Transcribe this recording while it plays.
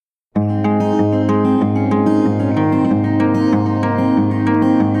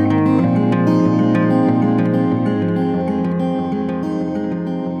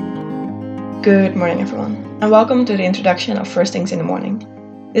Good morning, everyone, and welcome to the introduction of First Things in the Morning.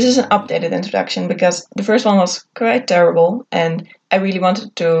 This is an updated introduction because the first one was quite terrible, and I really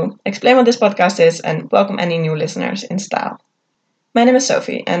wanted to explain what this podcast is and welcome any new listeners in style. My name is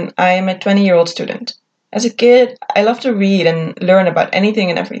Sophie, and I am a 20-year-old student. As a kid, I loved to read and learn about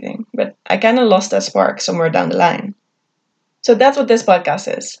anything and everything, but I kind of lost that spark somewhere down the line. So that's what this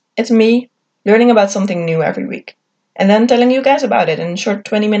podcast is. It's me learning about something new every week, and then telling you guys about it in short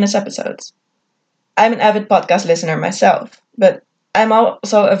 20 minutes episodes. I'm an avid podcast listener myself, but I'm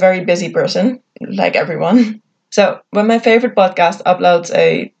also a very busy person, like everyone. So when my favorite podcast uploads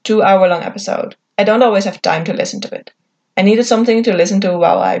a 2 hour long episode, I don't always have time to listen to it. I needed something to listen to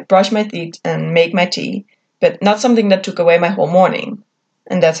while I brush my teeth and make my tea, but not something that took away my whole morning.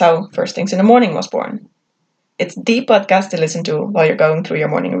 And that's how First Things in the Morning was born. It's the podcast to listen to while you're going through your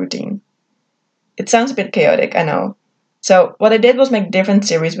morning routine. It sounds a bit chaotic, I know. So what I did was make different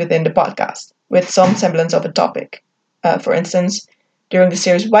series within the podcast, with some semblance of a topic. For instance, during the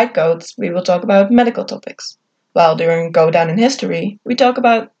series White Coats, we will talk about medical topics, while during Go Down in History, we talk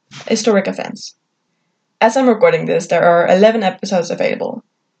about historic events. As I'm recording this, there are 11 episodes available,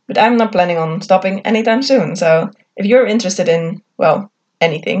 but I'm not planning on stopping anytime soon, so if you're interested in, well,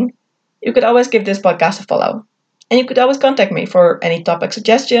 anything, you could always give this podcast a follow. And you could always contact me for any topic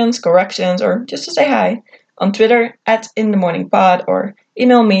suggestions, corrections, or just to say hi on Twitter @InTheMorningPod or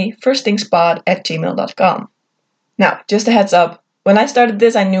email me firstthingspod@gmail.com. Now, just a heads up, when I started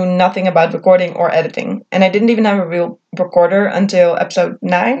this I knew nothing about recording or editing, and I didn't even have a real recorder until episode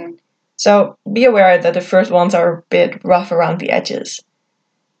 9, so be aware that the first ones are a bit rough around the edges.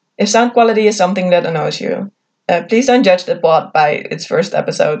 If sound quality is something that annoys you, please don't judge the pod by its first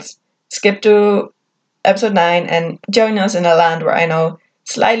episodes. Skip to episode 9 and join us in a land where I know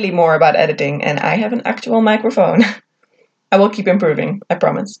slightly more about editing and I have an actual microphone. I will keep improving, I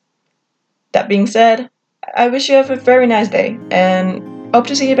promise. That being said, I wish you have a very nice day and hope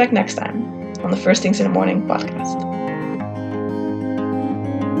to see you back next time on the First Things in the Morning podcast.